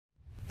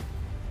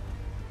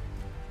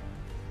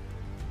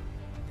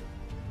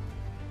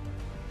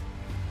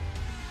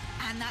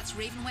And that's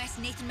Raven West,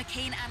 Nathan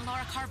McCain and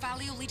Laura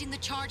Carvalho leading the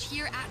charge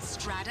here at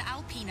Strada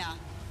Alpina.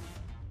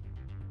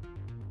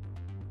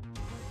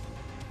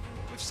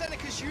 With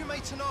Seneca's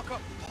Yume Tanaka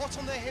hot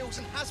on their heels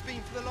and has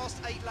been for the last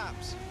 8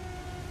 laps.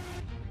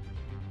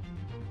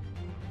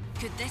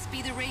 Could this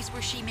be the race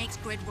where she makes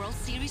Grid World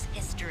Series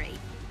history?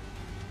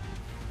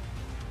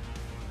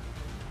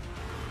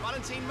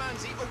 Valentine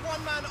Manzi, a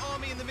one-man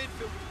army in the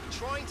midfield,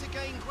 trying to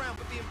gain ground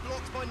but being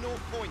blocked by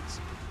North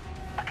Point.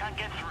 I can't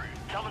get through.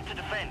 Tell them to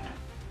defend.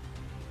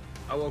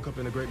 I woke up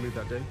in a great mood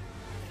that day.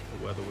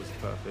 The weather was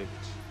perfect.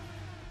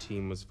 The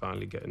team was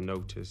finally getting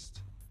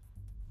noticed.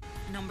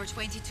 Number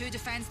 22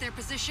 defends their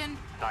position.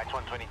 Nice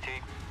one, 22.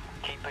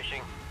 Keep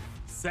pushing.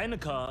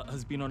 Seneca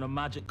has been on a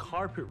magic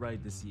carpet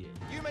ride this year.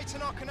 Yume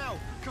Tanaka now,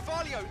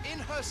 Carvalho in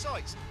her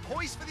sights,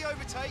 poised for the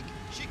overtake,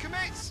 she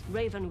commits!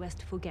 Raven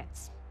West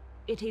forgets.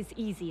 It is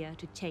easier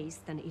to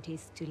chase than it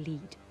is to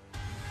lead.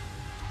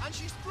 And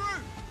she's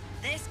through!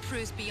 This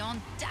proves beyond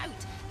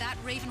doubt that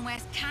Raven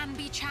West can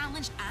be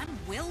challenged and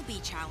will be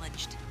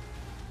challenged.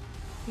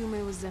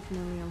 Yume was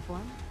definitely on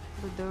form,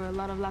 but there were a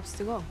lot of laps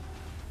to go.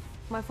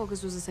 My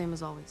focus was the same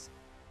as always.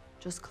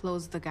 Just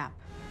close the gap,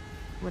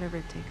 whatever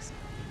it takes.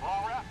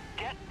 Laura,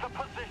 get the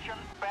position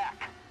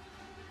back.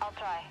 I'll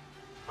try.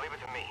 Leave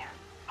it to me.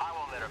 I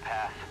won't let her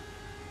pass.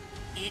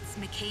 It's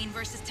McCain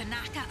versus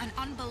Tanaka, an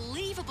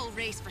unbelievable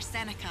race for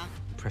Seneca.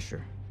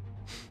 Pressure.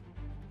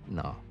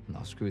 No,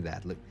 screw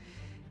that. Look,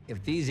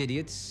 if these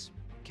idiots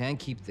can't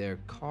keep their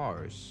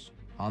cars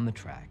on the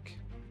track,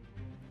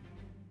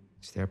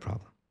 it's their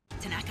problem.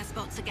 Tanaka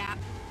spots a gap.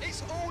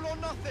 It's all or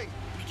nothing!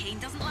 McCain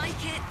doesn't like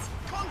it.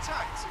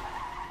 Contact!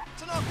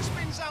 Tanaka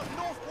spins out,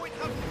 North Point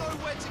have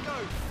nowhere to go.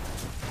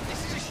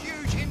 This is a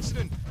huge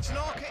incident.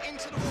 Tanaka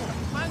into the wall,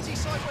 Manzi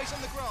sideways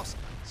on the grass.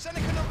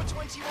 Seneca number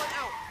 21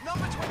 out,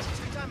 number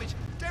 22 damage.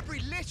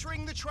 Debris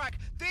littering the track.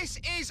 This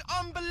is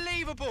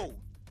unbelievable!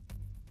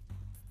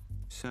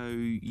 So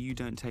you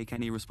don't take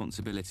any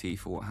responsibility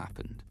for what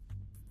happened?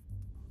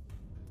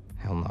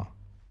 Hell no.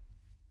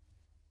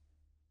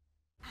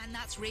 And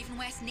that's Raven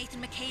West,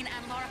 Nathan McCain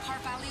and Laura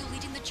Carvalho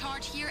leading the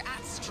charge here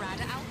at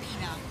Strada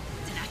Alpina.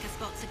 Tanaka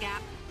spots a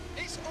gap.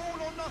 It's all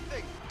or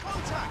nothing.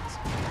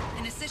 Contact!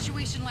 In a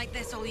situation like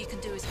this, all you can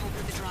do is hope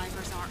that the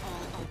drivers are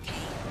all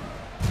okay.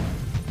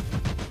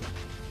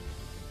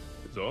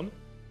 It's on?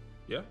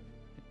 Yeah?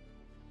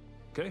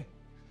 Okay.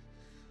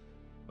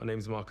 My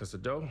name's Marcus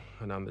Ado,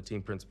 and I'm the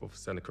team principal for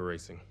Seneca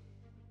Racing.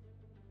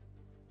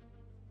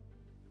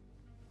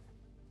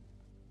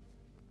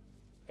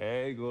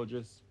 Hey,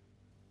 gorgeous.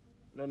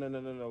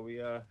 No. We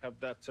have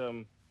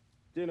that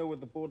dinner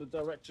with the board of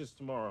directors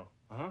tomorrow.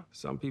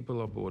 Some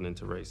people are born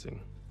into racing.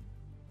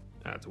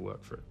 I had to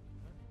work for it.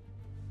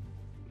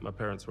 My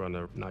parents run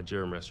a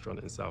Nigerian restaurant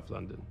in South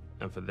London,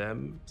 and for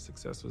them,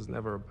 success was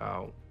never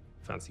about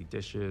fancy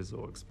dishes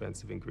or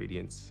expensive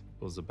ingredients.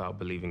 It was about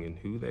believing in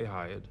who they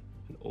hired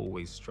and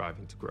always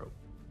striving to grow.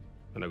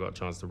 When I got a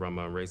chance to run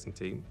my own racing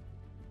team,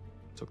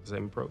 I took the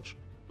same approach.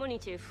 Morning,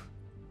 Chief.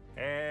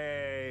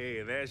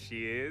 Hey, there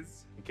she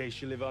is. In case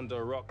you live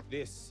under a rock,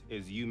 this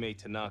is Yume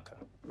Tanaka,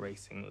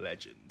 racing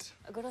legend.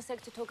 I got a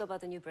sec to talk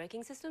about the new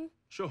braking system?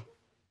 Sure.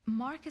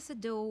 Marcus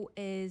Ado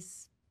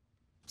is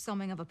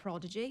something of a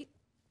prodigy.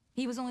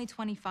 He was only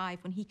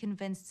 25 when he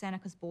convinced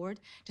Seneca's board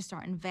to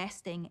start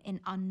investing in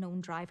unknown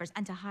drivers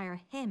and to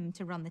hire him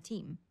to run the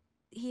team.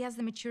 He has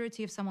the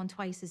maturity of someone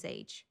twice his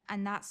age,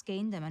 and that's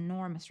gained him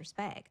enormous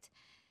respect.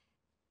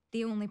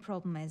 The only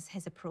problem is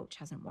his approach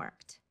hasn't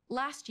worked.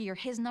 Last year,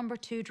 his number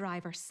 2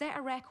 driver set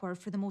a record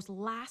for the most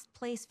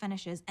last-place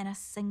finishes in a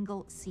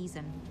single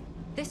season.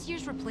 This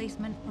year's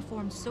replacement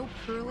performed so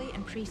poorly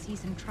in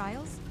pre-season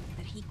trials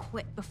that he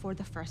quit before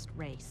the first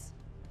race.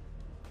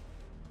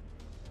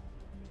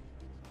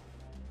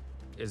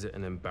 Is it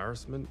an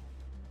embarrassment?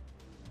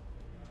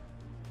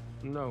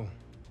 No.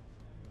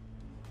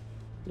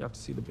 You have to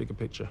see the bigger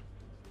picture.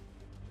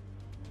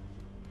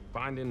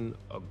 Finding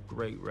a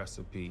great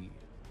recipe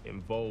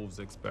involves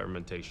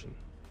experimentation.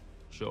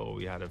 Sure,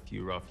 we had a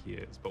few rough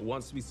years, but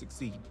once we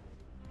succeed,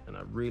 and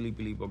I really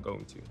believe we're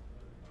going to,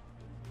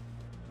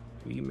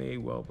 we may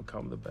well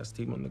become the best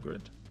team on the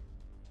grid.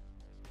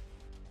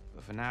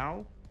 But for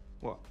now,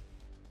 what?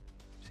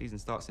 Season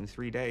starts in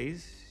 3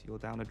 days, you're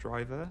down a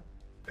driver.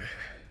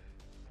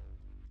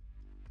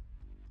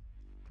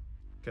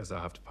 Guess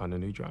I'll have to find a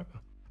new driver.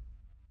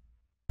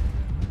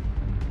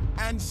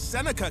 And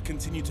Seneca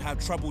continued to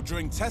have trouble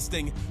during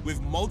testing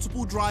with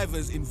multiple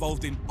drivers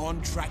involved in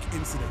on-track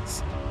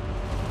incidents.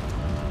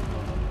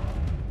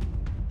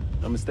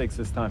 No mistakes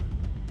this time.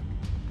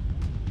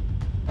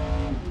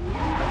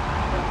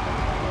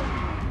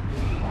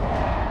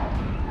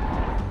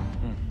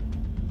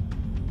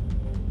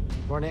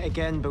 Run it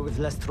again, but with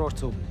less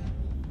throttle.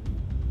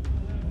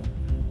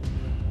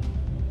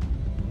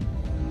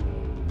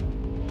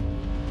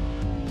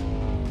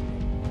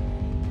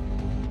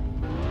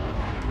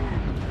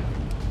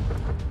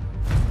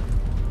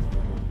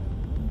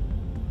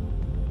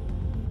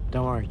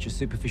 Don't worry, just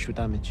superficial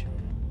damage.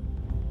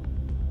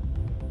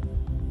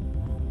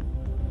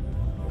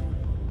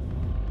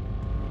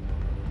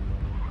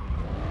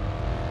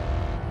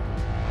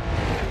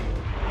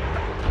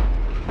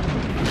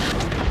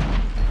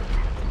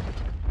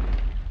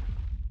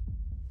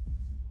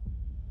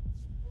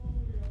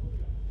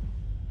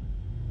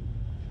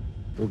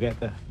 We'll get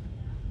there.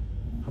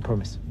 I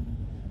promise.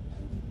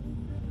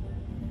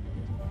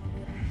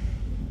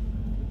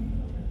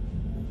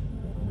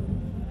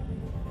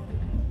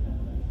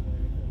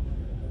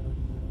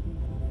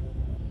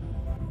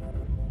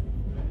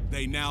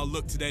 They now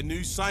look to their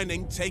new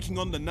signing, taking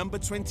on the number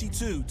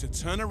 22 to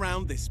turn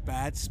around this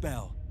bad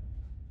spell.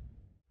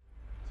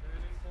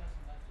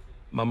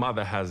 My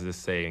mother has this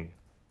saying,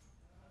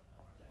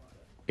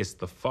 it's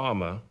the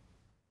farmer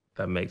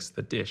that makes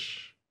the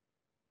dish.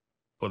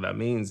 What that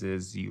means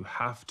is you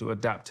have to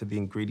adapt to the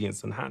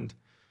ingredients on hand.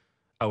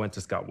 I went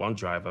to scout one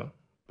driver,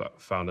 but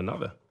found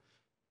another.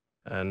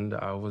 And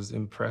I was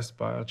impressed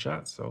by our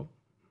chat, so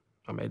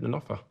I made an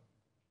offer.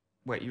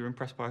 Wait, you were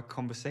impressed by a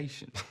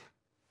conversation?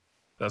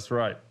 That's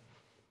right.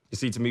 You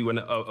see, to me, when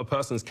a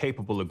person's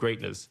capable of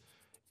greatness,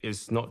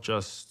 it's not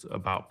just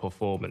about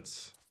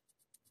performance.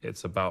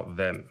 It's about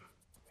them,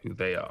 who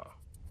they are.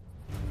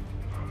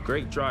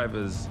 Great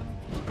drivers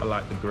are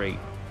like the great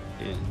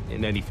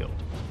in any field.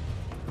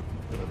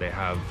 You know, they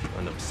have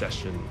an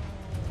obsession,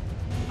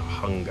 a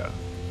hunger.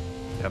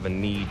 They have a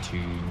need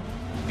to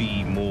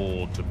be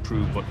more, to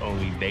prove what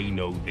only they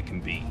know they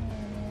can be.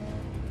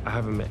 I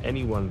haven't met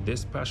anyone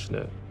this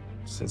passionate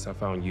since I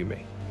found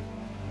Yume.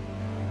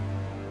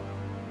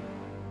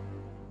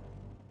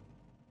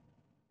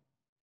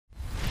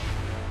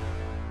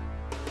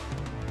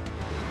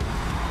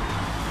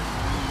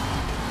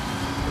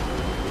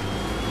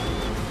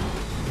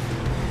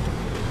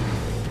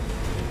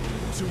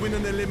 To win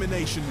an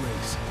elimination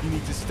race, you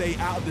need to stay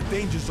out of the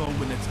danger zone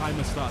when the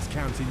timer starts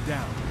counting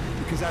down.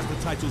 Because as the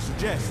title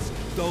suggests,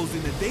 those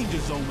in the danger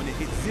zone when it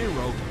hits 0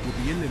 will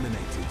be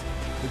eliminated.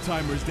 The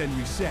timer is then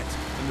reset,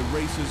 and the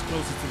racers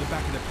closest to the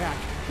back of the pack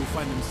will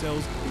find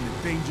themselves in the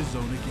danger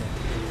zone again.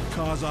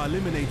 Cars are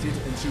eliminated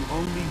until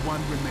only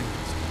one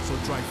remains, so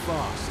drive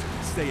fast,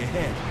 stay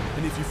ahead,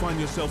 and if you find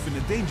yourself in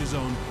the danger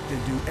zone, then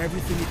do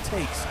everything it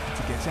takes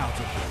to get out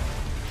of there.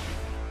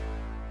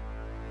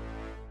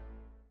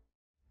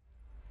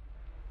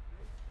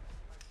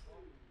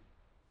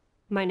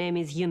 My name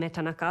is Yume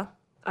Tanaka.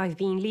 I've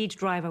been lead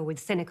driver with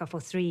Seneca for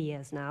 3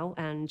 years now,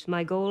 and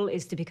my goal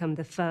is to become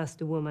the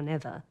first woman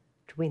ever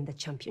to win the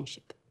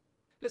championship.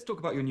 Let's talk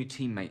about your new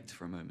teammate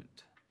for a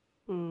moment.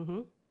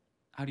 Mm-hmm.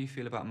 How do you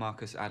feel about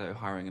Marcus Addo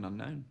hiring an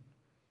unknown?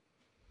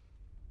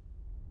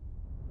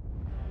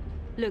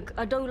 Look,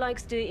 Addo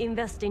likes to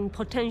invest in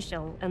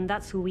potential, and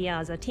that's who we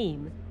are as a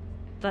team.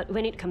 But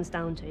when it comes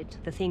down to it,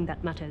 the thing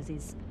that matters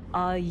is,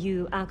 are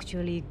you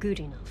actually good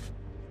enough?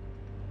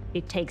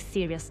 It takes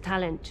serious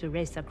talent to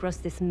race across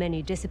this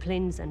many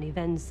disciplines and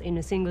events in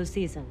a single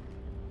season.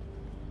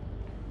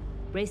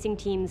 Racing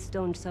teams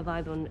don't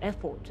survive on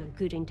effort or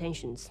good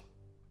intentions.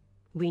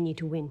 We need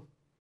to win.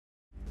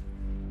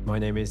 My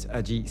name is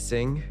Ajit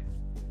Singh.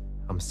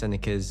 I'm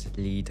Seneca's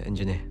lead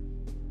engineer.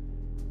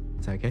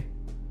 Is that okay?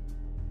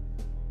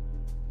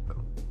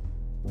 Cool.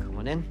 Come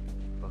on in.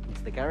 Welcome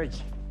to the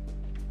garage.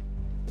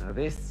 Now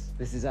this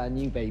is our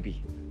new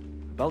baby.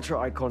 Valtra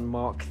Icon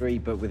Mark III,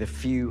 but with a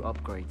few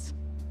upgrades.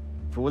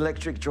 Full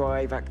electric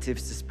drive, active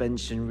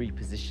suspension,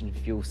 repositioned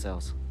fuel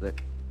cells.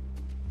 Look,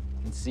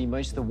 you can see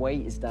most of the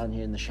weight is down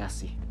here in the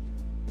chassis.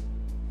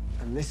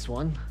 And this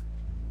one,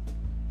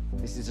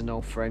 this is an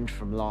old friend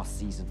from last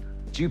season.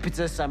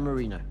 Jupiter San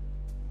Marino.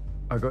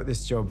 I got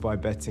this job by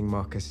betting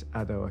Marcus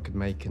Addo I could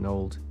make an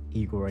old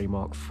Eagle Ray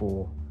Mark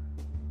IV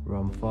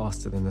run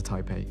faster than the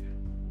Type 8.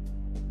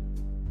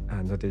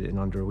 And I did it in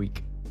under a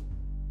week.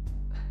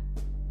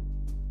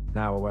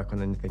 Now I work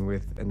on anything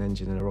with an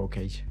engine and a roll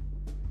cage.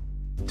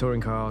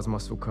 Touring cars,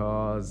 muscle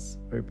cars,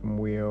 open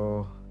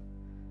wheel.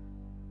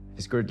 If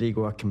it's grid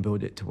legal, I can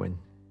build it to win.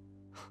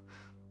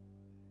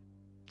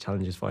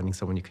 Challenge is finding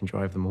someone who can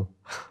drive them all.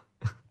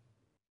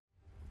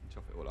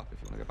 Chop it all up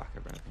if you want to go back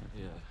over anything.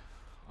 Yeah,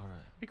 all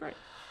right. Be great.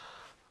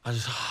 I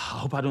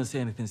hope I don't say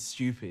anything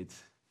stupid.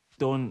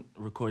 Don't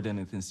record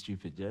anything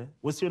stupid, yeah?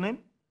 What's your name?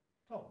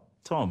 Tom.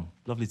 Tom.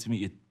 Lovely to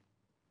meet you.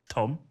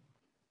 Tom?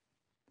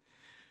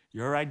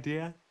 You all right,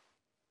 dear?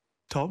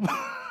 Tom?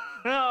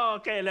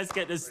 Okay, let's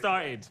get this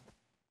started.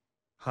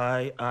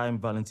 Hi, I'm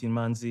Valentin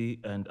Manzi,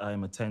 and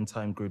I'm a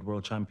 10-time grid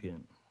world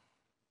champion.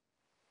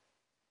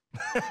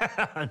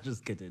 I'm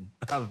just kidding.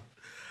 I've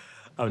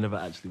never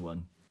actually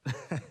won.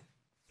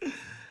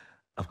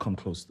 I've come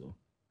close, though.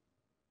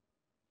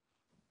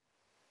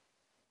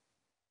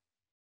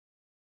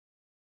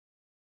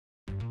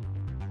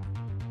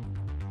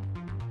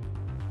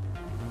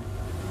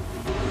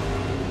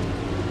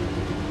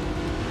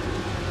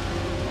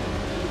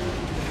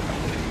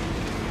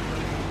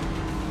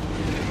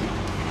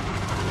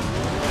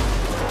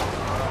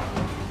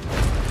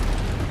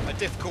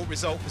 Difficult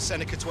result for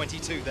Seneca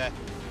 22 there.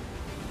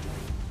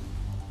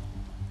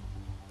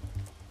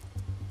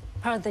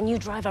 Heard the new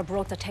driver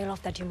broke the tail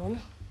off that Dumont.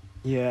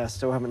 Yeah,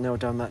 still haven't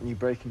nailed down that new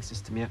braking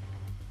system yet.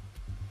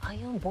 Are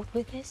you on board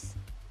with this?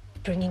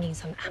 Bringing in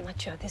some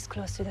amateur this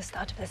close to the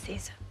start of the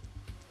season.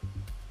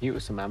 You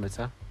were some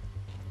amateur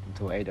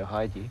until Ada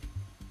hired you.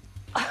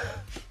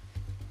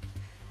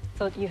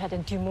 Thought you had a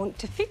Dumont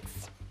to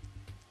fix.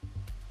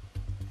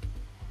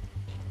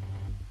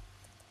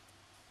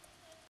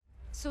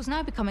 So it's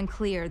now becoming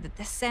clear that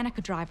this Seneca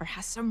driver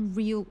has some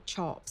real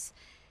chops.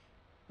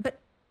 But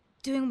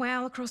doing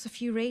well across a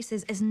few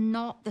races is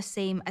not the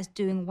same as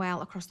doing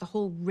well across the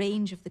whole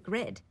range of the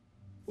grid.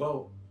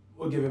 Well,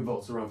 we're giving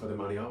Volts a run for the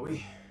money, aren't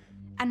we?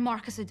 And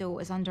Marcus Ado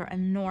is under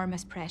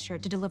enormous pressure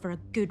to deliver a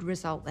good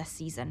result this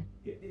season.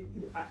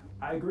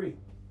 I agree.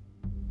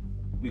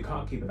 We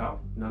can't keep it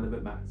out. None of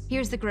it matters.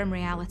 Here's the grim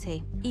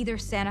reality. Either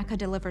Seneca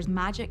delivers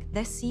magic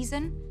this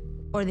season,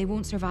 or they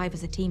won't survive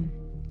as a team.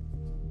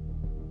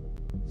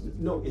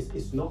 No,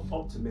 it's not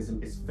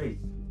optimism, it's faith.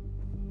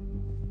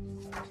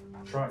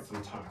 Try it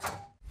sometimes.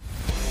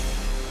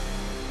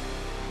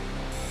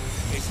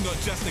 It's not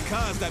just the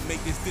cars that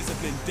make this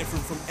discipline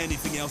different from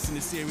anything else in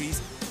the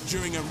series.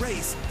 During a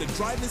race, the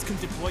drivers can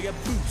deploy a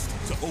boost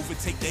to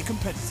overtake their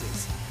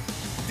competitors.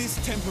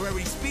 This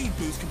temporary speed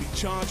boost can be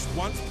charged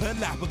once per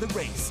lap of the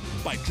race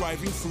by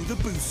driving through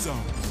the boost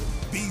zone.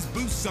 These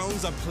boost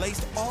zones are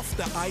placed off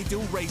the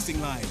ideal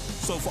racing line,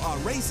 so for our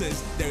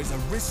racers, there is a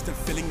risk to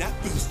filling that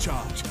boost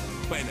charge.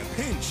 But in a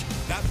pinch,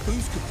 that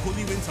boost could pull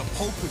you into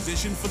pole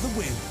position for the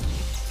win.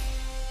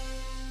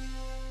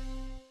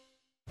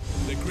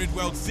 The Grid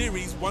World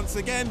Series once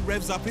again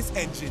revs up its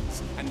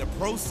engines, and the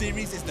Pro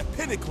Series is the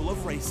pinnacle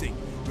of racing,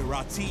 where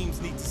our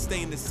teams need to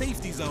stay in the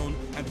safety zone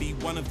and be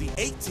one of the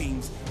 8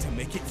 teams to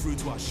make it through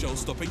to our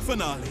show-stopping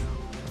finale,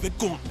 the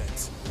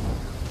Gauntlet.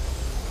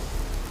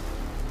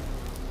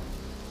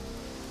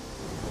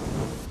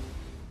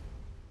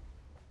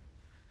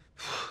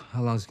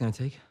 How long is it gonna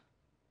take?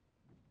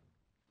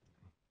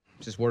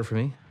 Just word for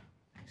me?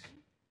 Thanks.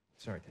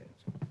 Sorry, Tatum.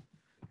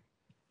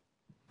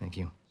 Thank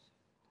you.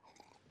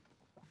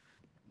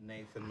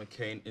 Nathan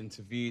McCain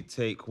interview,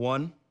 take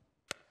 1.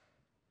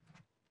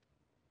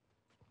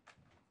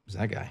 Who's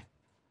that guy?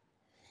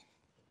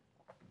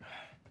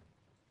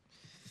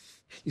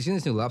 You seen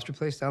this new lobster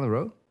place down the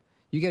road?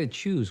 You gotta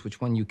choose which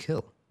one you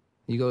kill.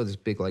 You go to this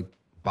big, like,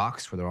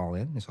 box where they're all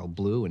in. It's all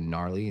blue and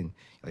gnarly, and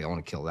you're like, I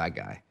want to kill that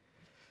guy.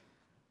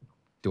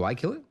 Do I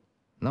kill it?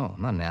 No,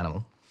 I'm not an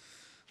animal.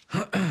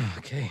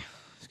 Okay,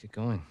 let's get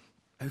going.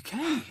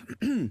 Okay.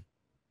 Do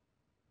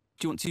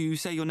you want to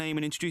say your name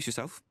and introduce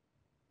yourself?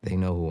 They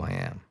know who I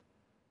am.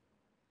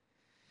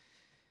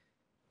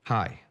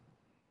 Hi,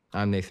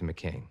 I'm Nathan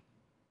McCain,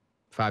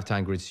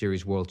 5-time Grid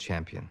Series world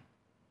champion.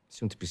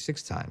 Soon to be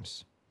 6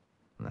 times,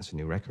 and that's a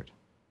new record.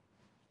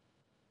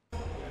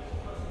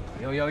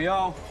 Yo, yo,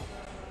 yo.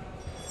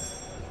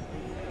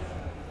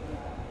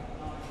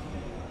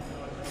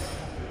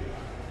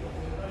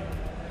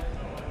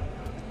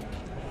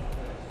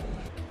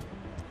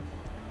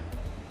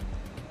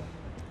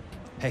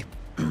 Hey,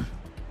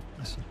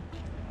 listen.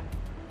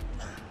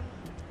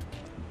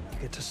 You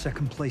get to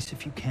second place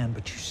if you can,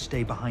 but you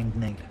stay behind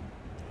Nate.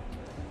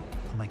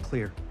 Am I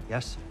clear?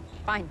 Yes?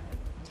 Fine.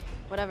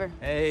 Whatever.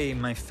 Hey,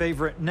 my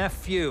favorite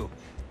nephew.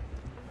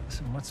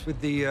 Listen, what's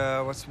with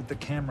the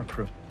camera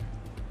crew?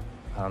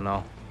 I don't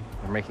know.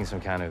 They're making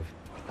some kind of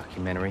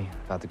documentary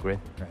about the grid.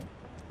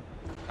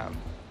 Right.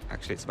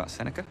 Actually, it's about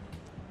Seneca.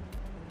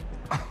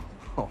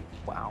 Oh,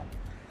 wow.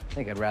 I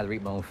think I'd rather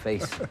eat my own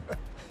face.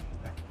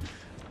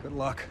 Good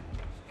luck.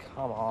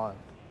 Come on.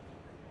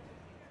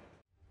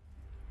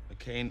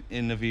 McCain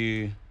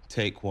interview,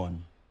 take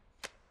 1.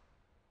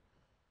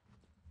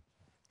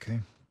 Okay.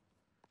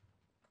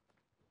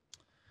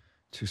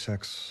 2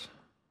 secs.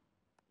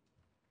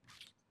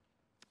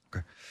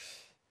 Okay.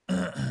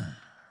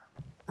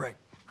 Right.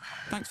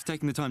 Thanks for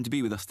taking the time to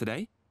be with us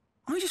today.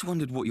 I just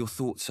wondered what your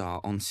thoughts are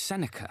on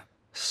Seneca.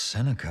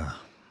 Seneca.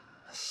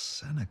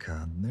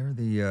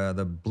 They're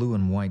the blue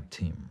and white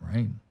team,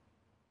 right?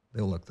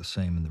 They'll look the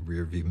same in the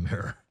rearview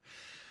mirror.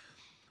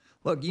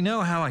 Look, you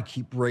know how I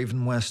keep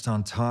Raven West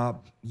on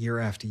top year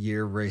after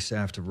year, race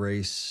after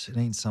race? It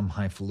ain't some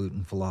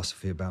highfalutin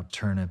philosophy about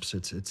turnips.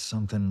 It's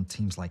something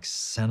teams like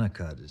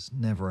Seneca just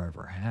never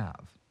ever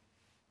have.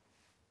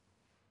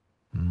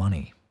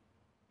 Money.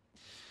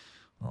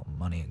 Well,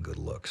 money and good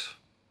looks.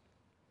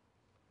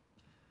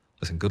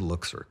 Listen, good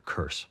looks are a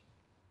curse.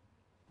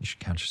 You should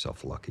count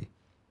yourself lucky.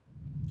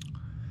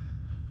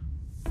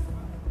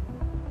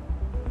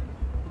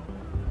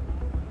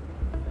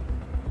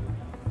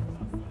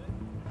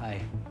 Hi.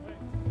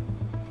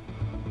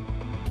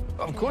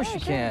 Of course you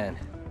can.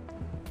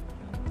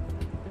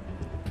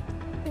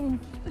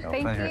 Thank you.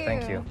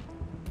 Thank you.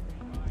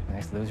 The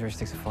next loser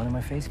sticks a phone in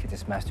my face, get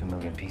this smashed to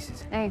 1,000,000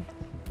 pieces. Hey,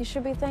 you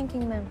should be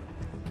thanking them.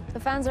 The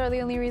fans are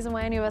the only reason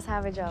why any of us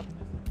have a job.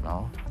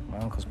 No, my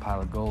uncle's pile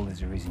of gold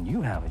is the reason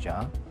you have a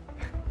job.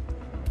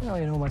 You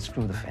know what?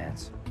 Screw the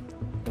fans.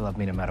 They love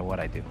me no matter what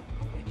I do.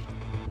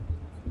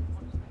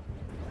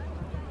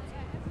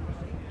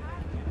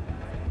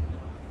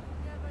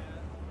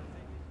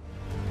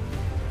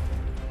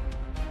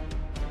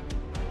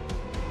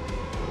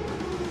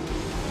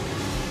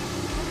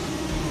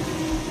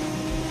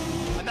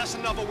 And that's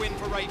another win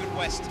for Raven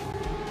West.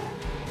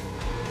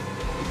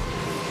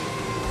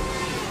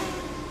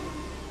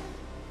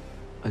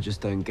 I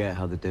just don't get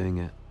how they're doing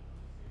it.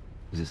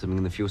 Is it something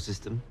in the fuel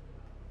system?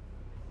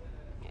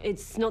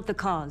 It's not the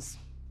cars.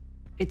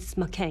 It's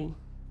McCain.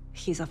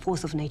 He's a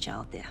force of nature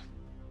out there.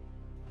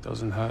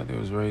 Doesn't hurt it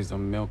was raised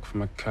on milk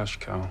from a cash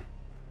cow.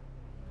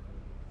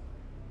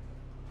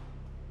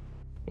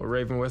 What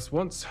Raven West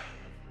wants,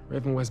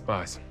 Raven West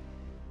buys.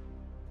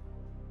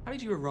 How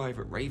did you arrive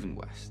at Raven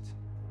West?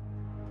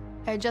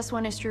 I just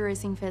won a street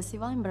racing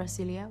festival in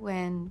Brasilia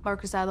when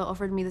Mark Cruzado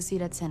offered me the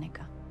seat at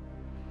Seneca.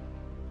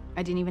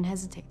 I didn't even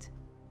hesitate.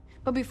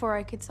 But before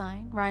I could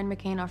sign, Ryan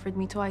McCain offered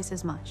me twice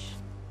as much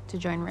to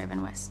join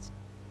Raven West.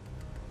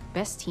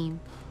 Best team,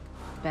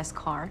 best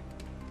car,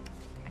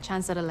 a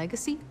chance at a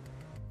legacy.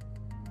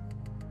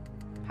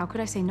 How could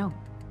I say no?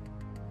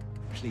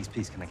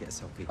 Please, can I get a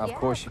selfie? Of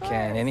course you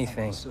can.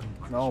 Anything.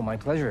 No, my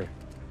pleasure.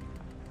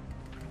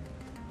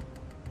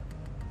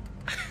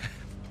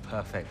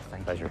 Perfect,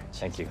 thank Pleasure. you.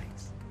 Thank you.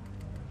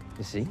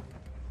 You see?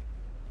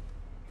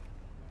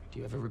 Do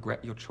you ever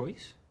regret your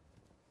choice?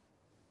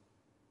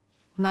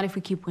 Not if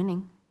we keep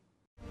winning.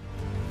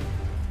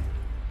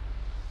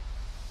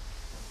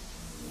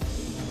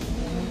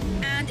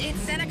 And it's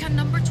Seneca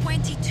number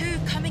 22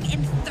 coming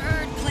in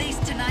 3rd place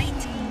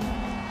tonight.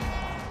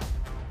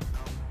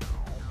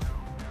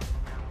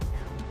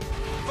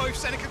 Both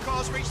Seneca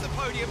cars reach the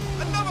podium.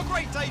 Another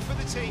great day for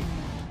the team.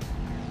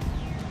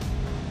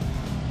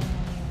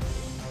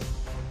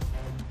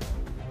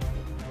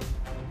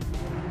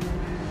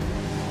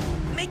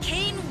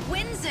 McCain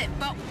wins it,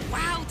 but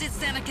wow, did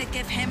Seneca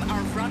give him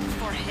a run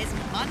for his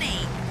money.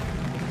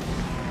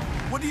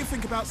 What do you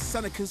think about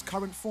Seneca's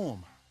current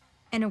form?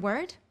 In a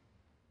word?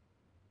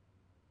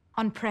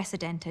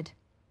 Unprecedented.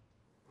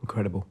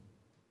 Incredible.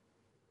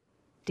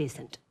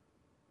 Decent.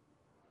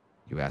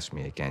 You ask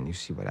me again, you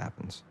see what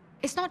happens.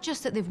 It's not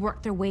just that they've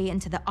worked their way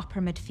into the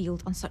upper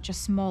midfield on such a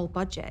small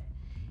budget.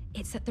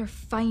 It's that they're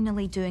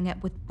finally doing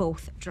it with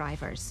both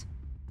drivers.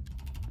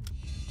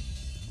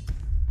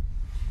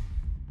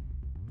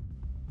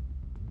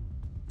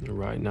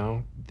 Right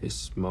now,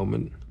 this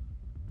moment,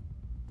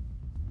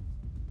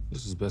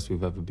 this is the best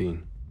we've ever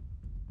been.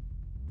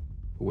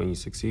 But when you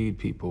succeed,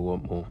 people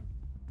want more.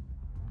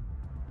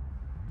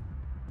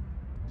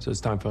 So it's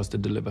time for us to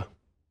deliver.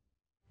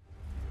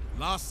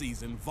 Last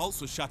season,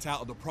 Volts was shut out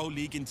of the Pro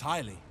League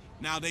entirely.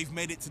 Now they've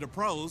made it to the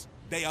pros,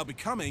 they are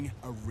becoming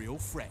a real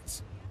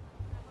threat.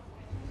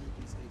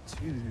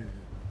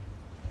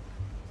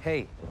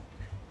 Hey,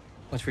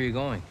 what's where you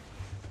going?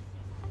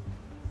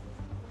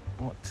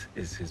 What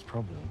is his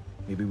problem?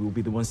 Maybe we'll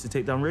be the ones to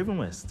take down Raven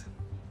West. Do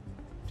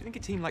you think a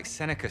team like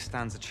Seneca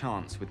stands a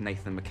chance with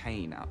Nathan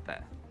McCain out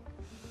there?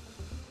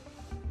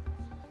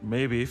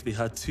 Maybe if they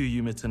had 2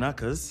 Yuma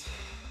Tanakas.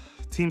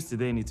 Teams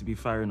today need to be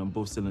firing on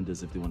both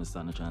cylinders if they want to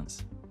stand a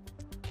chance.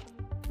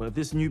 But if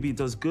this newbie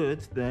does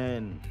good,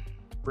 then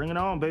bring it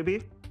on,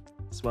 baby.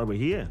 That's why we're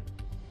here.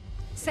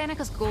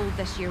 Seneca's goal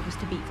this year was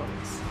to beat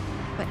Volts.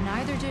 But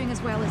now they're doing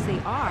as well as they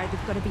are,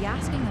 they've got to be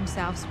asking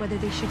themselves whether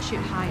they should shoot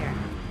higher.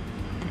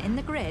 And in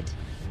the grid,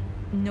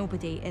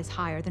 nobody is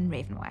higher than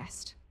Raven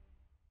West.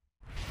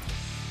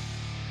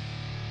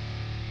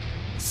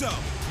 So,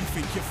 you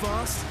think you're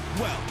fast?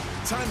 Well,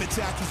 time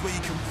attack is where you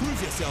can prove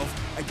yourself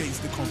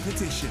against the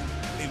competition.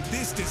 In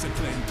this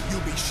discipline,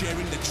 you'll be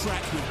sharing the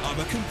track with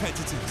other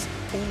competitors,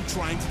 all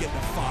trying to get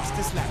the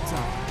fastest lap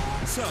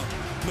time. So,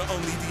 not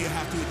only do you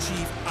have to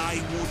achieve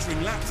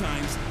eye-watering lap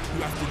times,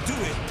 you have to do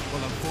it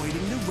while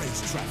avoiding the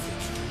race traffic.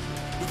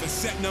 With a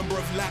set number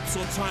of laps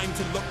or time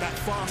to lock that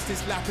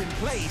fastest lap in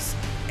place,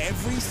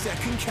 every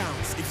second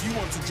counts if you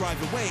want to drive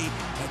away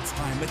a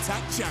time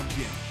attack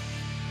champion.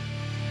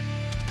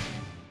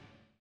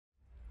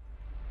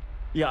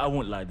 Yeah, I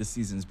won't lie, this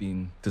season's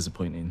been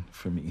disappointing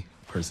for me,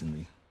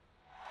 personally.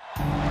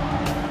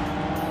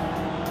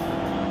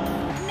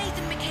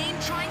 Nathan McCain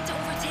trying to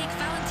overtake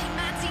Valentin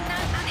Manzi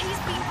now, and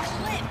he's been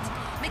clipped.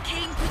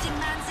 McCain putting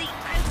Manzi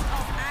out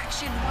of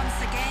action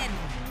once again.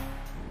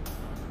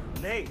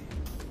 Nate!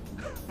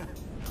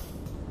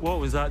 What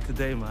was that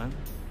today, man?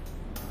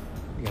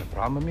 You got a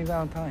problem with me,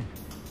 Valentine?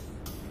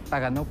 I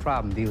got no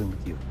problem dealing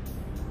with you.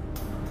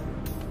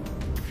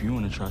 If you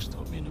want to trash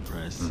talk me in the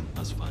press,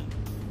 that's fine.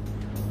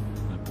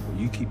 But what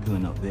you keep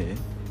pulling up there,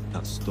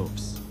 that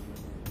stops.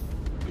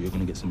 But you're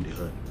gonna get somebody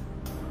hurt.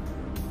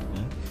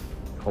 Yeah?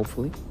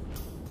 Hopefully,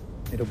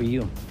 it'll be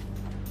you.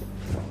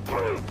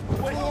 Hey!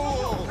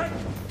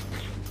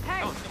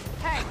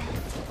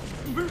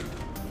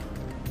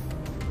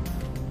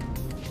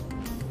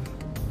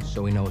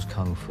 So he knows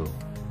Kung Fu.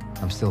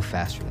 I'm still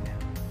faster than him.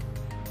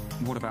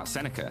 What about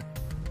Seneca?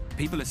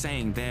 People are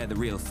saying they're the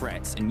real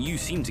threats, and you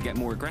seem to get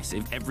more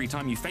aggressive every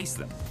time you face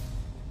them.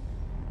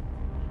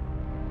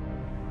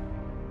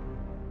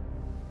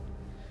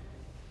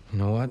 You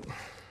know what?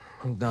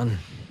 I'm done.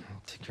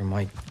 Take your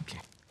mic.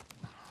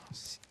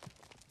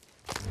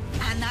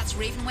 And that's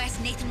Raven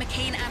West, Nathan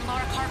McCain and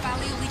Laura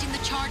Carvalho leading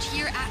the charge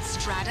here at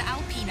Strada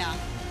Alpina.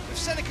 With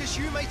Seneca's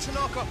Yume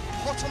Tanaka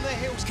hot on their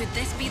heels. Could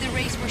this be the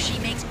race where she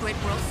makes Grid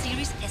World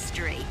Series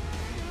history?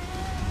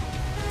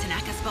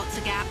 Tanaka spots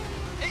a gap.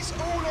 It's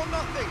all or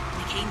nothing.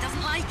 McCain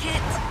doesn't like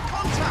it.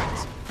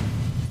 Contact!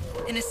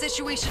 In a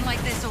situation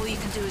like this, all you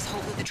can do is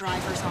hope that the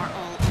drivers are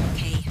all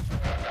okay.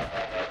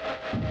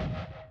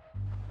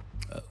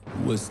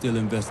 We're still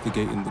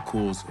investigating the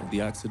cause of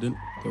the accident,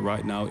 but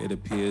right now it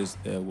appears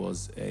there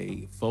was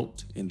a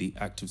fault in the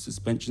active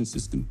suspension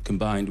system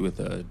combined with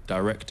a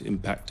direct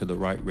impact to the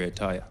right rear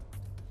tire.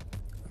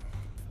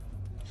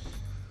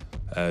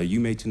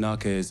 Yume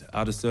Tanaka is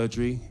out of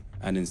surgery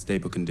and in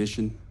stable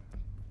condition,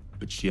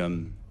 but she, They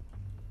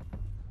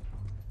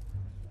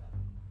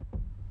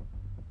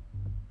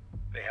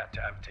had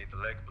to amputate the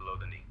leg below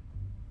the knee.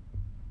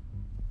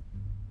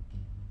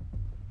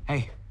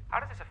 Hey. How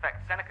does this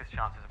affect Seneca's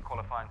chances of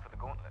qualifying for the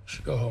gauntlet?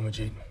 Should go home,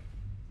 Ajit.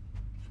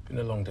 It's been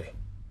a long day.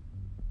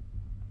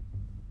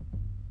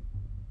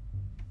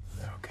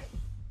 Yeah, okay.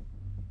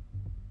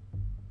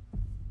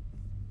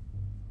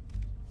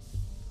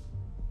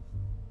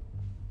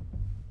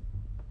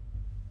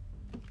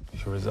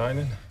 You're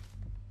resigning?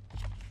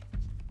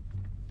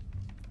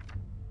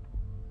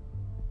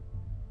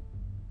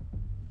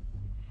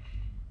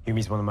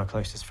 Yumi's one of my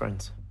closest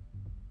friends.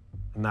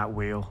 And that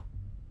wheel,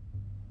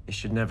 it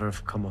should never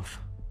have come off.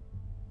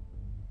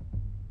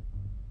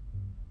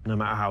 No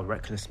matter how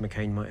reckless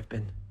McCain might have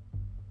been.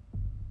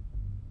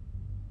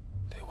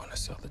 They want to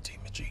sell the team,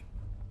 Ajit.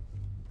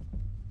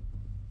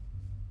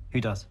 Who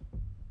does?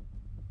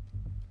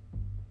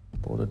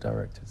 Board of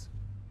directors.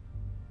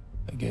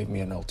 They gave me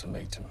an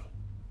ultimatum.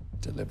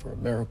 Deliver a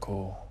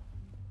miracle,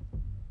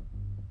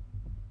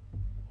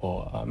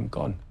 or I'm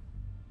gone.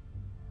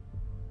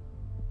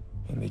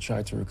 And they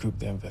tried to recoup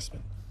their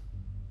investment.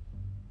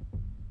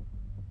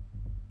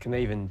 Can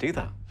they even do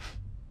that?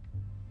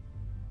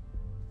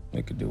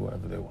 They could do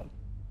whatever they want.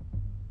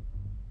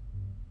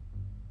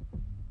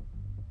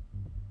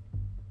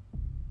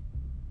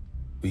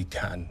 We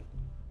can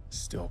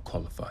still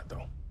qualify,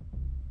 though.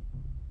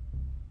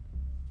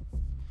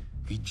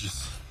 We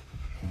just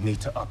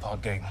need to up our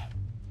game.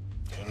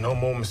 No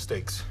more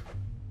mistakes.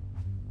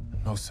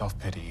 No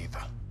self-pity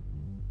either.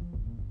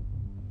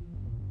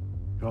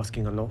 You're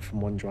asking a lot from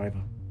one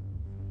driver.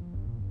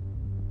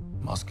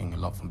 I'm asking a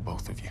lot from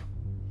both of you.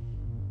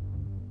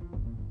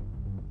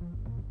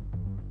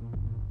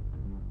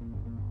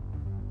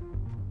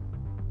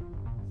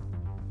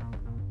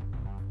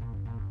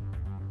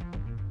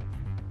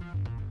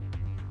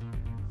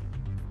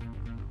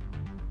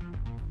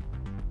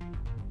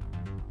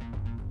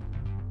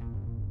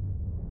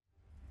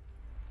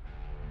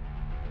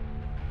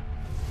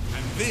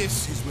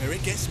 This is where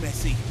it gets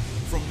messy.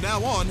 From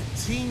now on,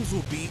 teams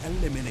will be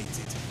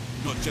eliminated.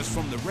 Not just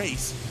from the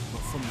race,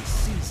 but from the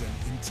season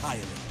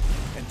entirely.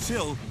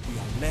 Until we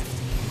are left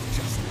with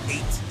just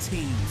 8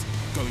 teams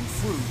going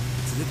through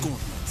to the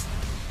gauntlet.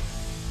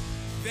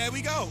 There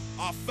we go,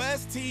 our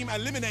first team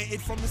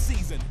eliminated from the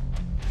season.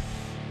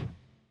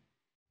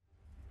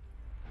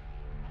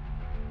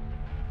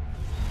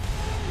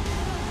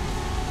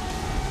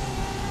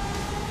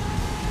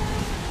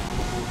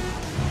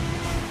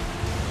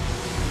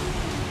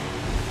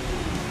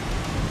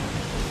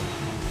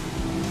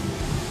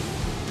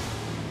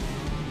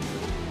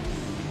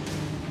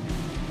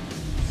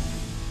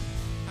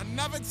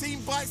 Another team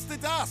bites the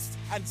dust,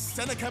 and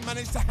Seneca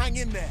managed to hang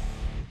in there.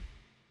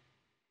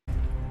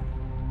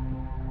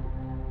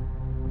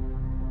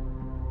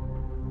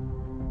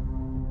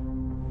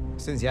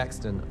 Since the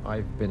accident,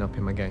 I've been up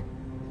in my game.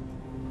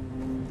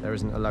 There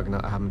isn't a lug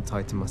nut I haven't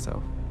tied to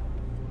myself.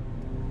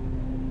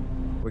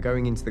 We're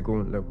going into the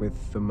gauntlet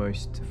with the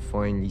most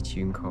finely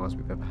tuned cars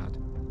we've ever had.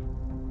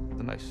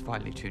 The most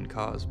finely tuned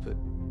cars, but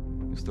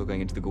you're still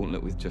going into the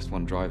gauntlet with just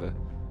one driver.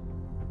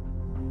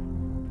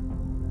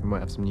 We might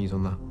have some news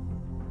on that.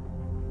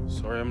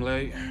 Sorry I'm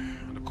late.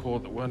 Had a call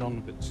that went on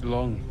a bit too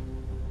long.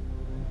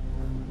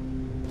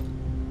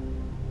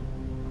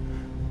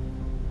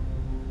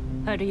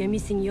 Heard you're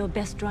missing your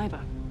best driver.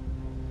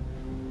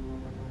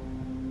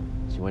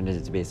 She wanted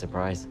it to be a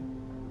surprise.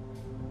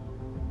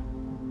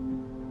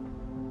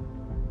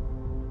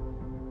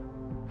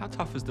 How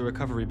tough has the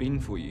recovery been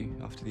for you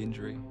after the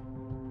injury?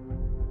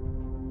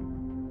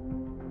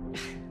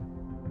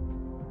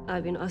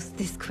 I've been asked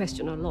this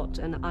question a lot,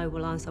 and I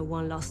will answer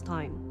one last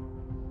time.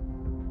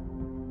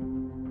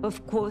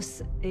 Of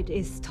course, it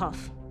is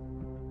tough.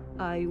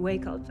 I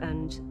wake up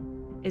and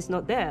it's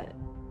not there.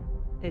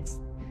 It's...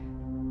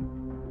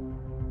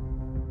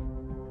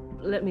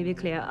 Let me be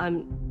clear,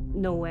 I'm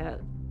nowhere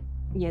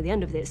near the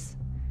end of this.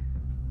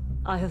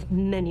 I have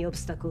many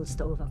obstacles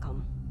to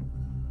overcome.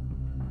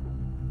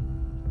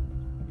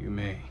 You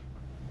may.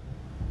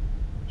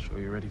 Sure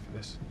you're ready for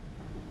this?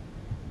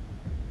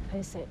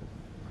 Face it.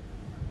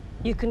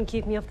 You couldn't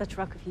keep me off the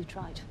truck if you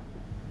tried.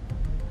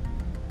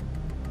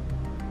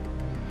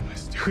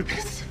 Let's do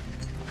this.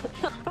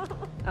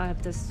 I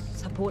have the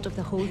support of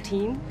the whole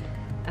team,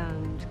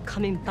 and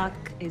coming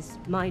back is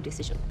my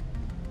decision.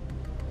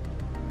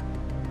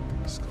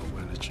 Let's go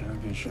win a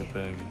championship,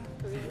 baby.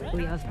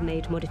 We have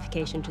made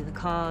modification to the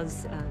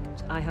cars,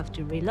 and I have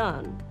to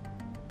relearn.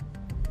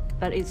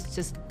 But it's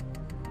just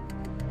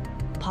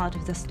part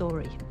of the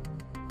story.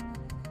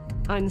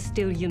 I'm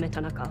still Yume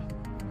Tanaka,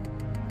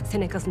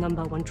 Seneca's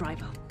 #1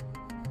 driver.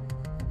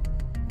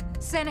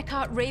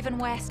 Seneca Raven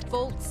West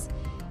Volts.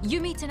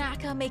 Yumi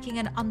Tanaka making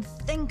an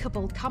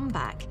unthinkable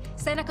comeback.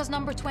 Seneca's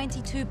number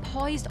 22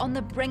 poised on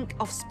the brink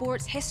of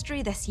sports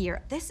history this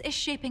year. This is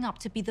shaping up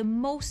to be the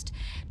most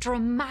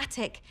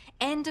dramatic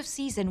end of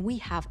season we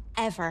have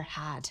ever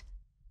had.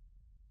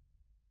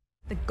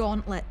 The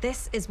gauntlet,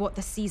 this is what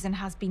the season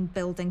has been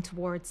building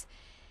towards.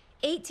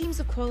 8 teams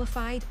have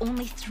qualified,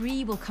 only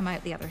 3 will come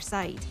out the other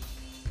side.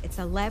 It's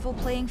a level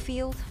playing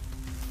field.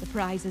 The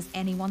prize is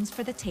anyone's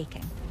for the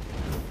taking.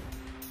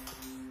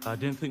 I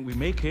didn't think we'd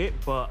make it,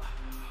 but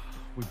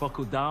we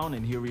buckled down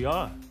and here we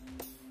are.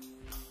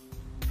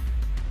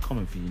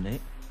 Coming for you,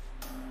 Nate.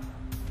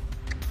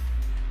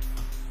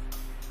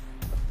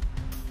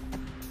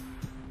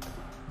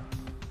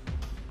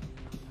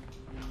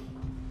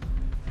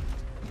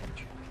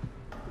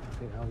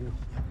 Hey, how are you?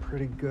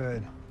 Pretty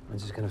good. I'm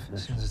just gonna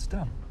finish. As soon as it's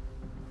done.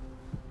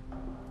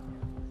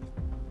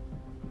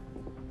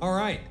 All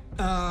right.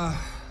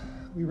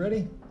 We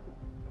ready?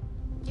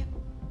 Yep.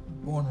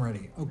 Born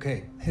ready.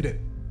 Okay, hit it.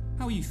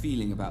 How are you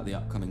feeling about the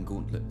upcoming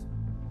gauntlet?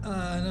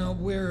 No,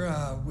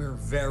 we're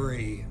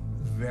very,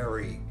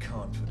 very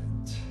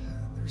confident.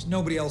 There's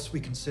nobody else we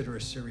consider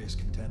a serious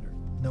contender.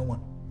 No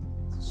one.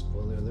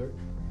 Spoiler alert.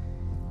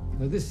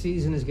 Look, this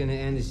season is going to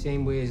end the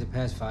same way as the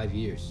past 5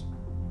 years.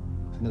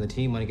 If another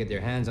team want to get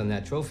their hands on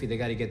that trophy, they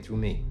got to get through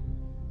me.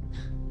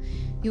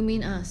 You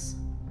mean us?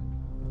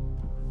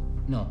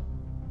 No,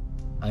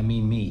 I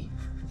mean me.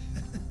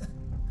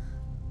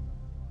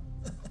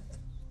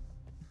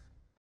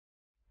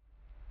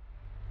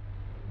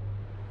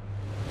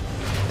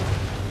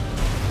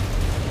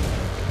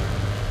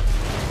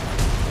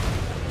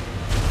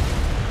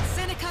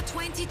 Seneca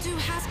 22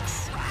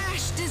 has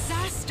crashed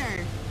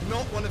disaster.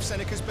 Not one of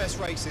Seneca's best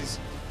races.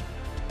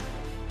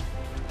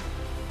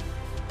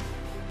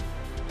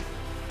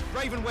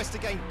 Raven West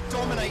again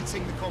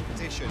dominating the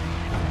competition.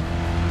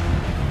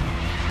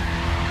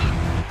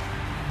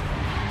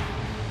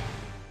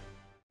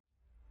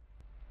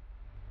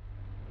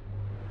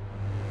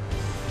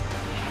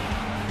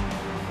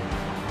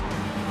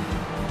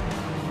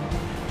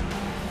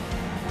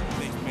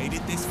 They've made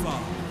it this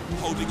far,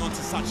 holding on to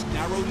such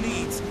narrow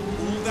leads.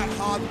 All that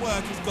hard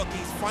work has got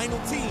these final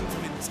teams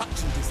within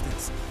touching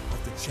distance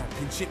of the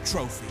championship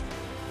trophy.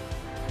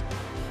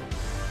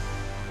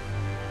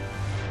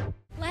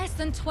 Less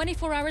than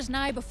 24 hours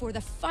now before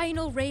the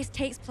final race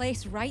takes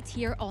place right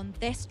here on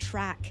this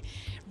track.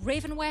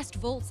 Raven West,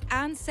 Volts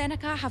and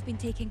Seneca have been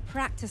taking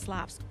practice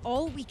laps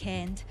all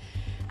weekend,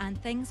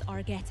 and things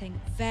are getting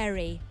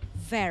very,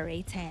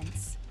 very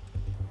tense.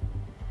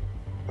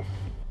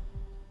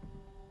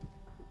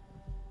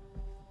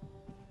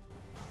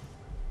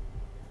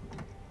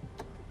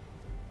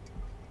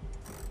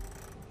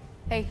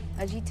 Hey,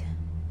 Ajit.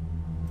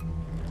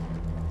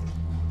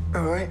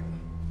 All right.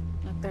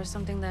 Look, there's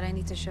something that I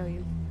need to show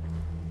you.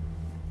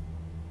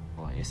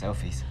 What, your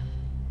selfies?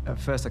 At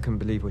first, I couldn't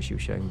believe what she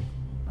was showing me.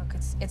 Look,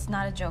 it's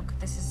not a joke.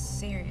 This is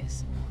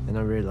serious. Then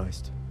I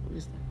realized. What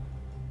is that?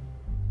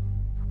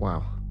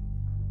 Wow.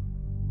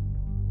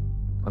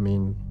 I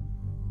mean,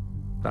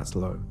 that's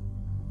low.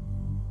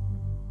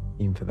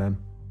 Even for them.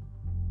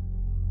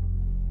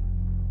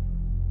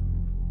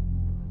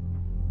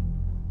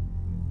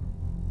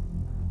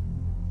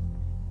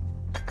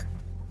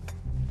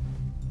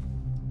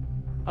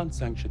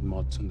 Unsanctioned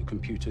mods on the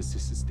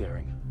computer-assisted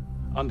steering.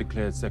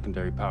 Undeclared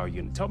secondary power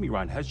unit. Tell me,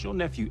 Ryan, has your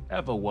nephew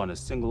ever won a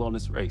single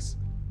honest race?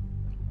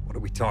 What are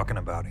we talking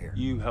about here?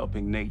 You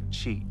helping Nate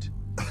cheat.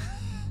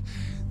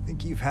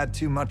 Think you've had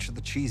too much of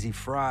the cheesy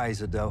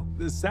fries, Ado.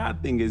 The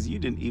sad thing is you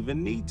didn't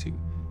even need to.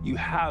 You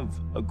have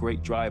a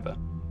great driver.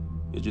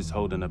 You're just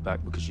holding her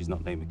back because she's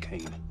not named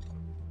McCain.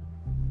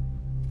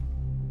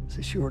 Is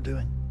this your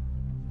doing?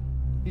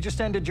 You just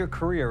ended your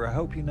career. I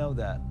hope you know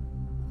that.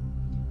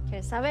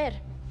 ¿Quieres saber?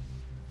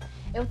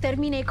 Eu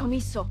terminei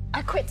comiso.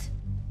 I quit.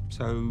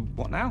 So,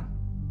 what now?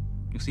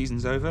 Your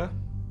season's over?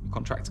 Your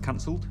contract's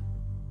cancelled?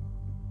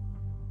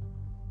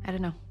 I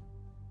don't know.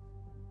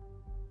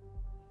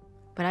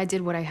 But I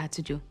did what I had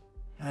to do.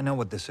 I know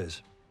what this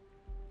is.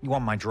 You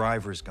want my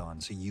drivers gone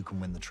so you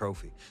can win the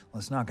trophy. Well,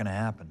 it's not gonna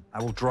happen.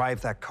 I will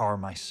drive that car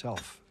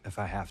myself if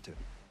I have to.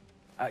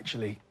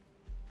 Actually,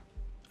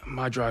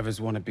 my drivers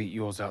want to beat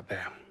yours out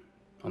there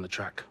on the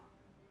track.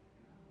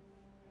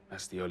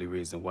 That's the only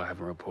reason why I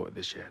haven't reported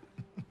this yet.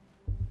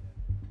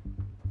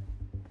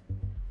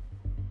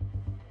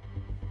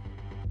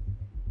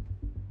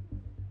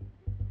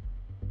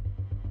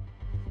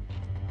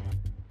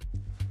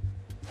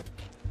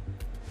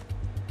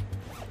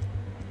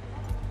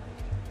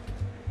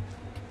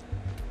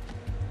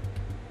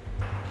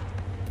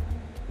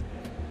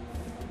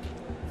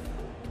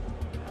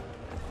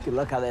 Good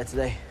luck out there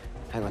today.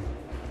 Hang on.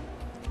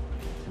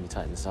 Let me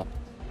tighten this up.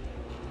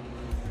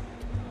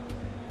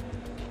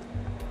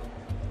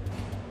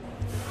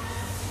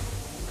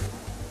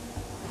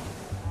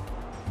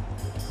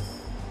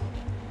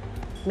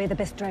 May the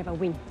best driver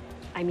win.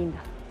 I mean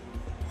that.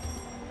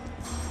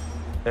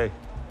 Hey,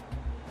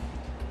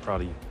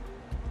 proud of you.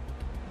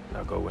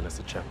 Now go win us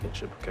a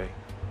championship, okay?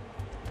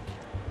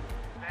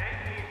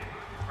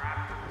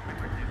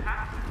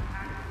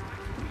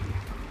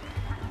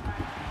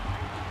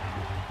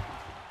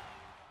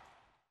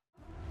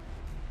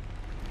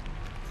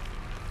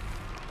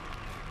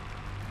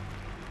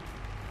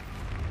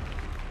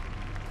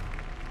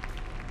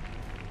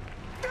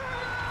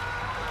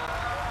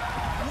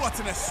 What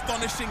an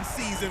astonishing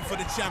season for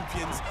the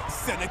champions,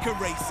 Seneca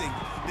Racing.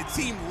 The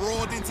team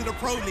roared into the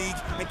Pro League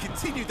and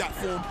continued that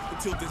form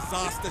until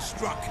disaster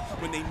struck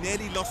when they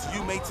nearly lost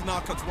Yume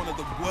Tanaka to one of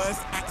the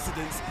worst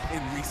accidents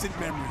in recent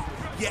memory.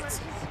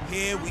 Yet,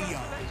 here we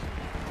are.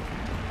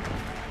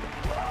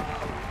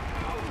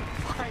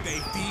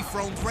 They've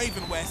dethroned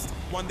Raven West,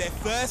 won their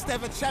first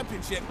ever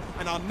championship,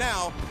 and are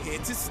now here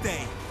to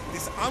stay.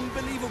 This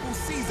unbelievable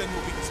season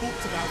will be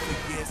talked about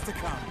for years to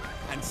come,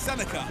 and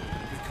Seneca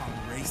will become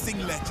racing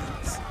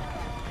legends.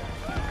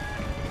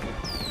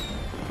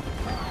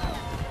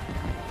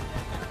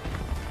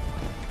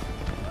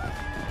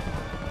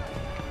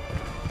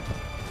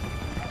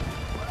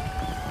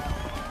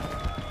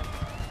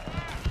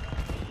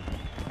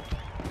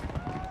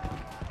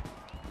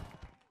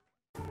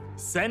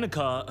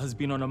 Seneca has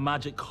been on a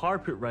magic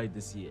carpet ride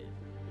this year.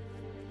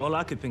 All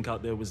I could think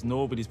out there was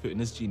nobody's putting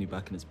this genie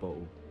back in its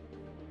bottle.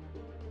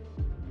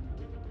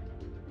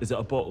 Is it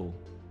a bottle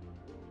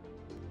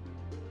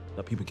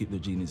that people keep their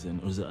genies in,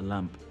 or is it a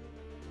lamp?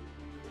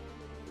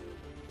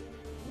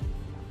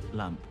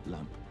 Lamp.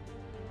 Right.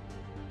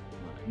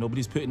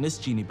 Nobody's putting this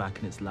genie back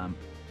in its lamp.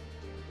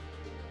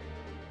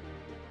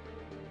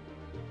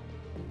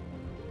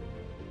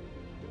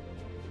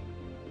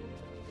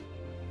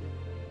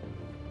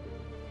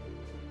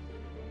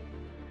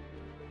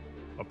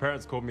 My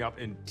parents called me up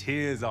in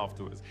tears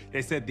afterwards.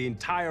 They said the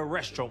entire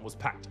restaurant was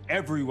packed.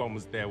 Everyone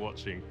was there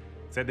watching.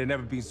 Said they'd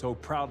never been so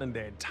proud in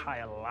their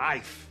entire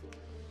life.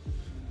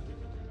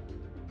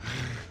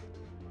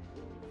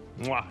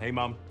 Mwah. Hey,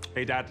 Mom.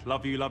 Hey, Dad.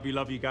 Love you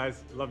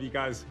guys. Love you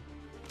guys.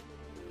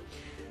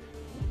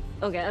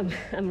 Okay,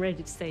 I'm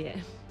ready to say it.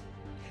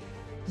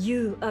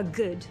 You are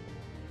good.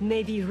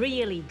 Maybe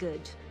really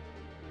good.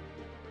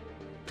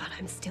 But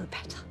I'm still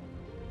better.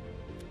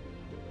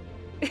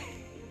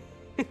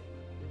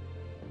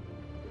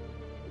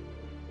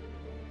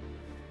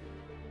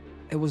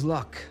 It was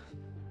luck.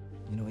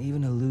 You know,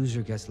 even a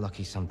loser gets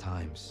lucky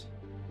sometimes.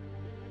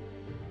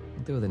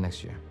 I'll deal with it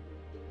next year.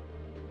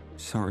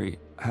 Sorry,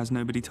 has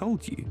nobody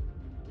told you?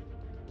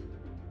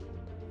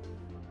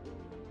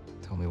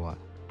 Tell me what?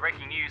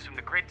 Breaking news from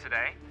the grid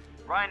today.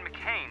 Ryan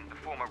McCain, the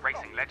former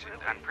racing legend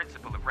and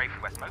principal of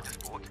Raven West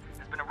Motorsport,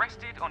 has been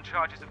arrested on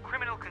charges of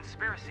criminal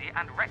conspiracy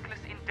and reckless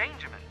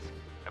endangerment.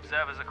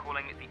 Observers are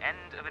calling it the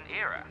end of an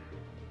era.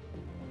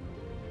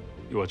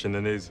 You watching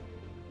the news?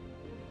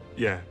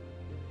 Yeah.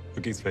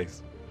 Look at his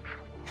face.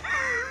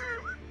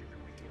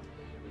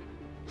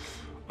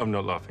 I'm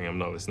not laughing.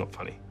 It's not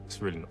funny.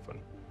 It's really not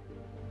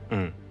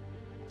funny.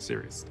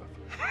 Serious stuff.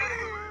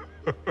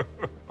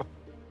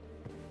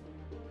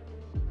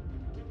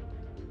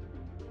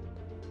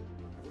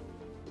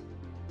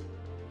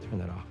 Turn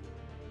that off.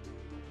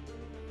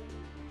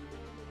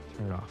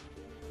 Turn it off.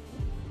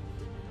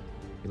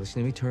 You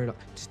listening to me? Turn it off.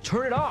 Just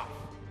turn it off!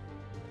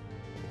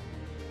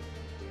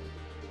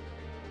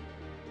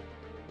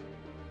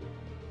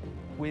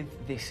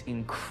 With this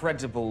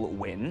incredible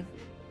win,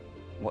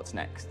 what's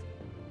next?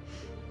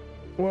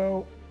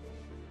 Well,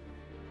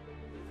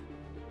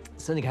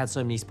 Seneca had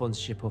so many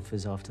sponsorship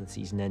offers after the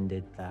season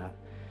ended that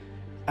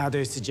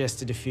Aldo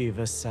suggested a few of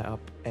us set up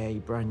a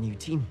brand new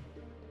team.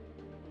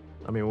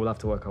 I mean, we'll have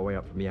to work our way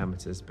up from the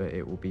amateurs, but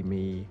it will be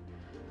me,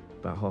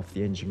 about half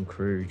the engine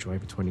crew,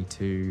 driver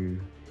 22.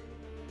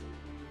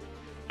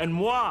 And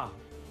moi,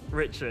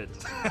 Richard.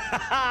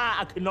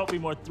 I could not be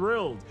more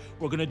thrilled.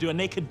 We're gonna do a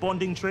naked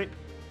bonding trip,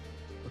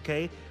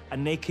 okay? A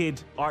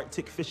naked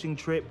Arctic fishing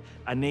trip,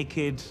 a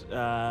naked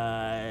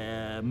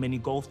mini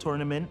golf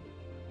tournament.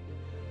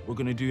 We're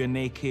gonna do a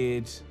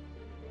naked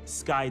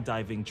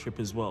skydiving trip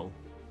as well.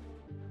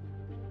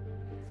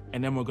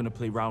 And then we're gonna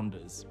play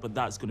rounders, but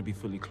that's gonna be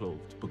fully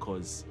clothed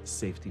because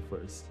safety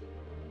first.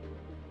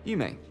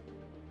 Yume,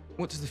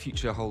 what does the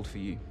future hold for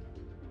you?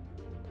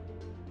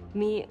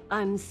 Me,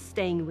 I'm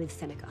staying with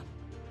Seneca.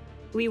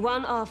 We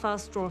won our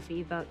first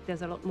trophy, but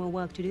there's a lot more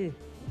work to do.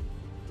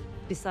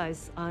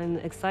 Besides, I'm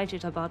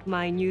excited about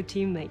my new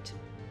teammate.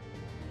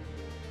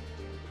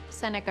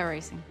 Seneca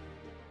Racing.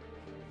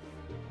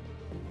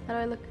 How do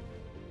I look?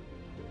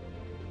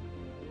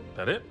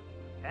 That it?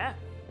 Yeah,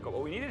 got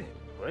what we needed.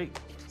 Great.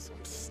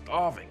 I'm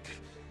starving.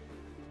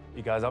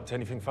 You guys up to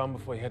anything fun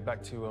before you head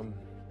back to,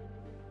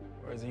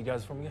 where is it you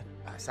guys from again?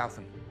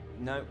 Southam.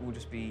 No, we'll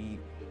just be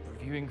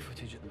reviewing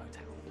footage at the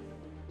motel.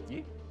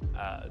 You?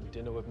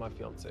 Dinner with my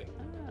fiance.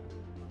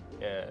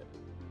 Yeah.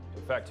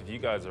 In fact, if you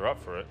guys are up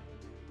for it.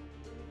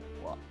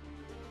 What?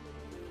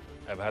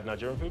 Ever had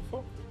Nigerian food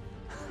before?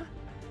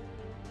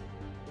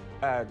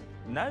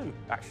 No,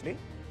 actually.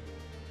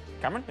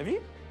 Cameron, have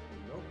you?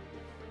 No.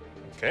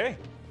 Okay.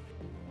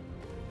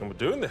 And we're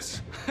doing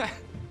this.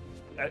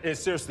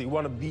 It's seriously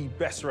one of the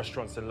best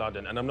restaurants in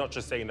London, and I'm not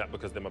just saying that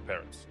because they're my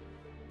parents.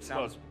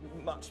 Sounds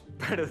much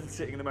better than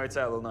sitting in the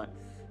motel all night.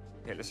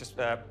 Yeah, let's just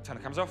turn the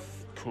cameras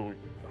off. Cool.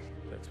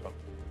 Thanks, pal.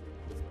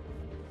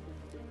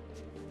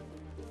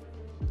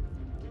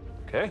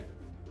 Okay,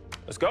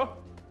 let's go.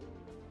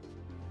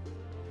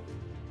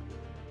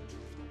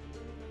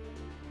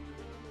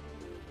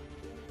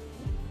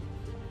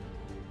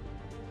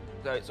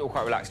 So it's all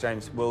quite relaxed,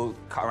 James. We'll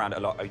cut around it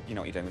a lot. You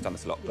know what you're doing. We've done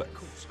this a lot, but Of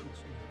course.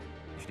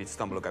 if you need to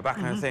stumble or go back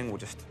and everything, we'll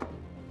just...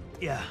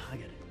 Yeah, I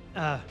get it.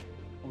 Are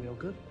we all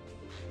good?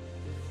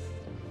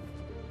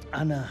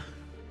 And,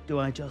 do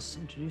I just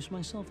introduce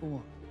myself or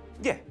what?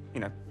 Yeah,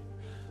 you know.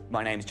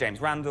 My name's James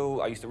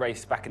Randall. I used to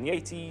race back in the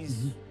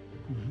 80s.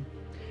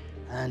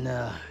 And,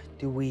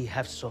 do we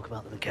have to talk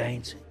about the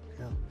McCains?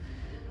 You know,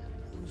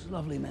 those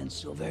lovely men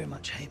still very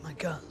much hate my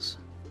guts.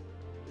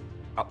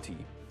 Up to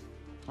you.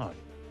 All right.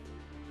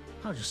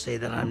 I'll just say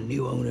that I'm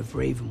new owner of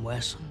Raven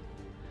West.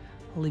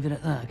 I'll leave it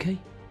at that, okay?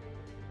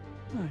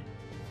 All right.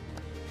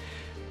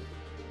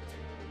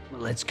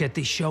 Well, let's get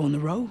this show on the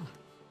road.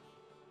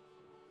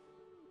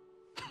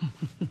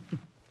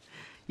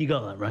 You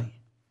got that, right?